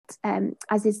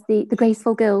as is the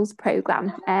Graceful Girls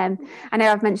programme. I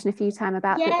know I've mentioned a few times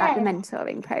about the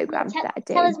mentoring programme that I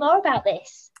do. Tell us more about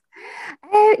this.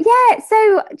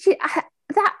 So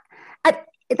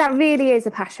that really is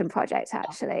a passion project,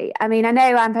 actually. I mean, I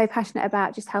know I'm very passionate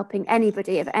about just helping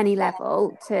anybody of any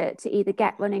level to either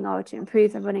get running or to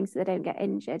improve their running so they don't get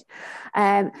injured.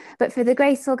 But for the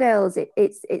Graceful Girls,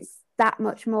 it's that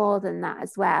much more than that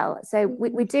as well. So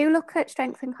we do look at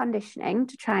strength and conditioning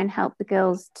to try and help the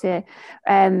girls to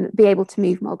be able to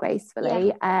move more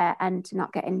gracefully and to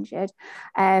not get injured.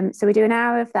 So we do an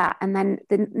hour of that, and then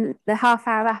the half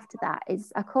hour after that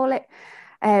is, I call it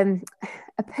a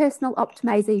personal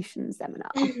optimization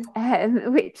seminar,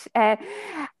 which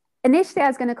initially I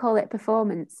was going to call it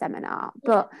performance seminar,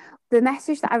 but the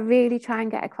message that I really try and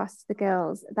get across to the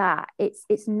girls, that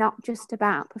it's not just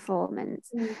about performance,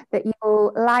 that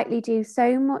you'll likely do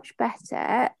so much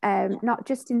better, not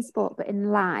just in sport but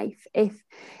in life, if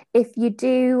you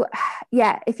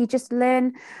just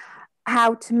learn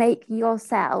how to make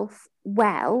yourself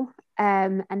well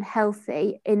and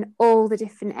healthy in all the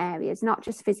different areas, not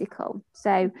just physical.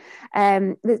 So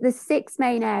there's 6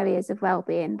 main areas of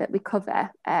well-being that we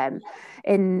cover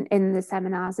in the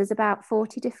seminars. There's about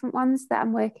 40 different ones that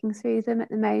I'm working through them at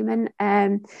the moment.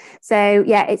 So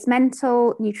it's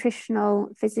mental, nutritional,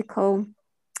 physical.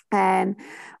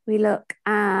 We look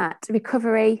at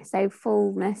recovery, so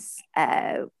fullness,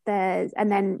 and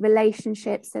then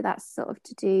relationships. So that's sort of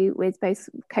to do with both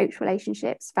coach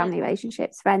relationships, family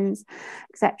relationships, friends,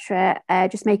 etc.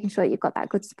 Just making sure that you've got that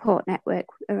good support network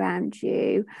around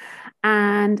you.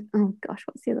 And oh gosh,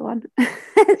 what's the other one?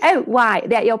 Why?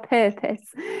 Yeah, your purpose.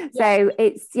 So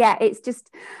it's just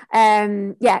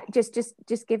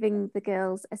giving the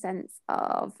girls a sense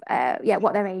of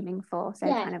what they're aiming for. So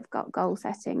kind of got goal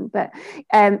setting, but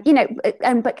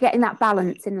but getting that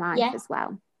balance in life as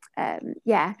well. It's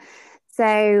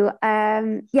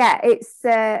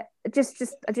I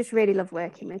just really love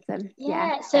working with them.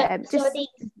 So are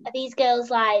these girls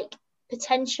like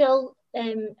potential?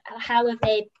 How have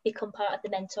they become part of the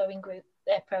mentoring group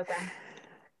program?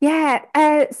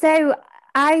 So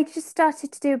I just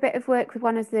started to do a bit of work with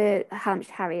one of the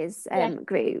Hampshire Harriers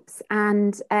groups,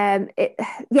 and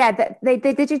they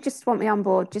did just want me on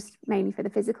board just mainly for the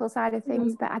physical side of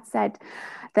things, but I'd said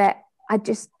that I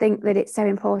just think that it's so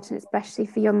important, especially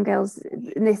for young girls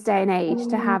in this day and age,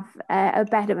 to have a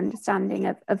better understanding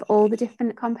of all the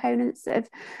different components of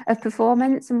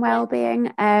performance and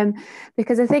well-being,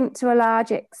 because I think to a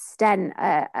large extent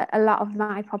a lot of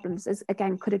my problems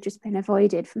could have just been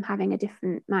avoided from having a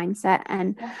different mindset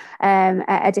and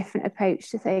a different approach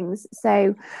to things.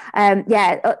 So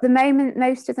at the moment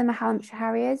most of them are Hampshire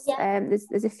Harriers.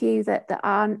 There's a few that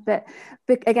aren't, but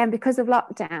again, because of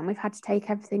lockdown, we've had to take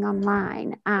everything online,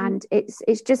 and it's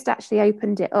just actually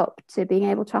opened it up to being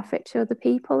able to offer it to other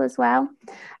people as well.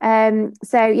 I'm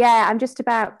just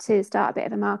about to start a bit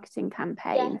of a marketing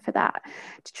campaign for that,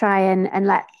 to try and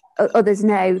let others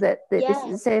know that this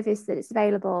is a service, that it's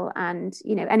available, and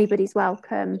anybody's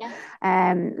welcome.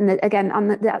 And again, on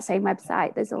that same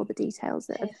website there's all the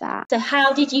details of that. So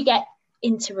how did you get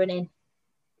into running?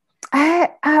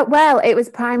 Well, it was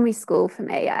primary school for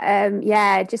me.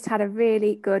 Just had a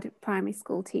really good primary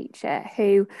school teacher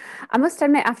who, I must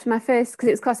admit, after my first, because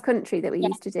it was cross country that we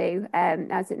used to do, I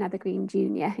was at Nether Green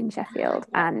Junior in Sheffield,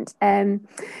 and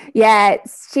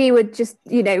she would just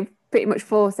pretty much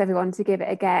force everyone to give it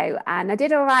a go, and I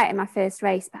did all right in my first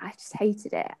race, but I just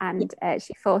hated it, and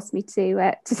she forced me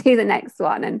to do the next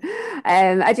one,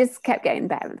 and I just kept getting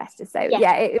better and better. So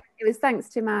it was thanks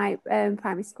to my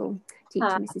primary school teacher,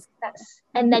 Mrs.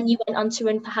 And then you went on to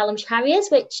run for Hallamshire Harriers,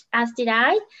 which as did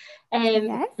I.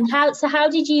 And how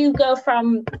did you go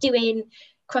from doing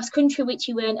cross country, which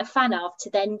you weren't a fan of, to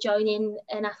then joining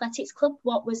an athletics club?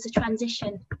 What was the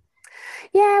transition?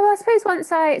 Yeah, well, I suppose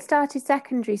once I started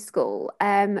secondary school,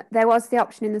 there was the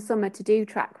option in the summer to do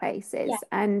track races.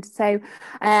 And so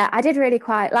I did really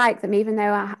quite like them, even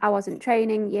though I wasn't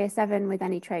training year 7 with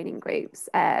any training groups,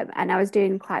 and I was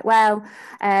doing quite well.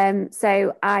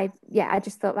 So I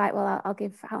just thought, right, well, I'll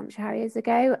give Hampshire Harriers a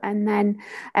go. And then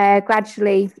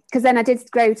gradually, because then I did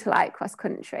grow to like cross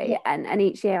country, and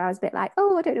each year I was a bit like,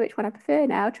 oh, I don't know which one I prefer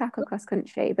now, track or cross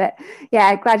country. But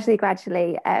gradually,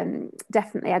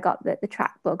 definitely I got the track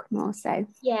bug more so.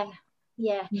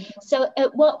 So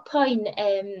at what point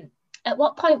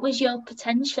was your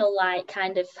potential like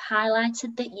kind of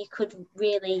highlighted that you could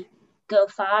really go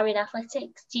far in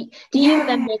athletics? Do you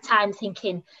remember a time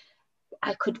thinking,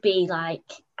 I could be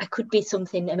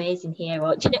something amazing here,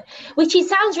 or which it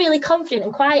sounds really confident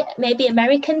and quite maybe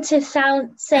American to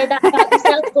say that about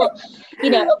yourself, but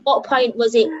at what point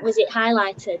was it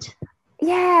highlighted?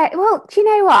 Yeah, well, do you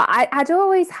know what? I'd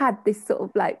always had this sort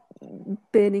of like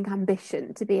burning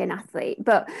ambition to be an athlete,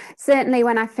 but certainly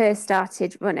when I first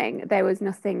started running, there was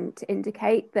nothing to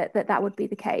indicate that would be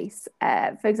the case.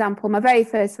 For example, my very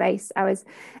first race, I was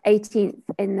 18th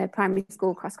in the primary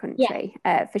school cross country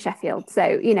for Sheffield,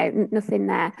 so nothing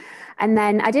there. And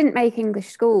then I didn't make English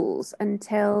schools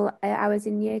until I was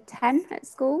in year 10 at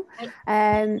school.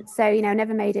 So I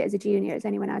never made it as a junior. It was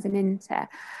only when I was an inter.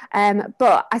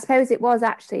 But I suppose it was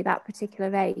actually that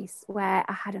particular race where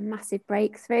I had a massive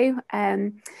breakthrough.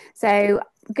 So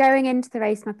going into the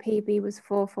race, my PB was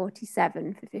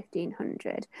 4:47 for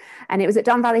 1500, and it was at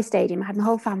Don Valley Stadium. I had my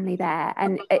whole family there,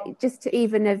 and just to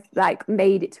even have like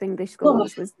made it to English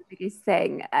schools was the biggest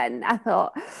thing. And I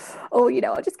thought,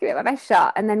 I'll just give it my best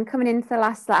shot. And then coming into the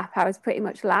last lap, I was pretty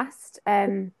much last.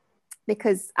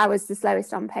 Because I was the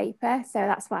slowest on paper, so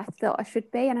that's what I thought I should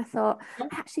be. And I thought, I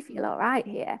actually feel all right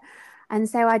here. And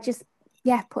so I just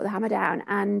put the hammer down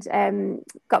and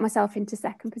got myself into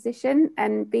second position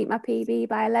and beat my PB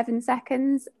by 11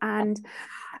 seconds and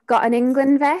got an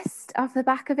England vest off the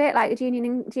back of it, like a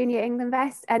junior England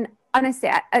vest. And honestly,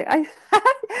 I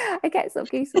get sort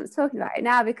of goosebumps talking about it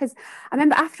now, because I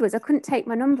remember afterwards I couldn't take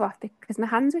my number off because my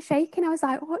hands were shaking. I was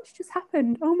like, what's just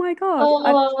happened? Oh my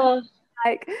God.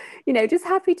 Just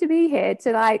happy to be here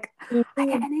to I get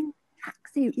an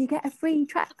tracksuit, you get a free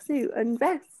tracksuit and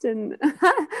vest, and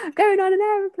going on an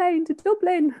aeroplane to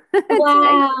Dublin.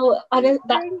 Wow.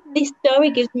 This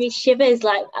story gives me shivers.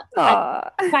 I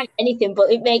can't cry anything,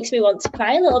 but it makes me want to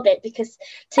cry a little bit, because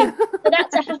for that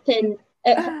to happen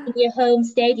at your home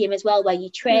stadium as well, where you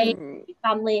train, your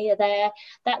family are there,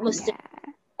 that must have.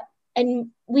 And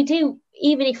we do,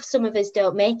 even if some of us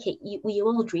don't make it, you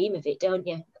all dream of it, don't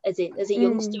you? As a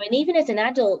youngster, and even as an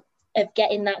adult, of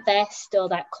getting that vest or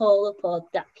that call up or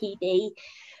that PB.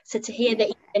 So to hear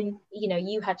that even,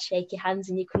 you had shaky hands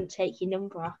and you couldn't take your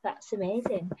number off, that's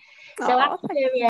amazing. So after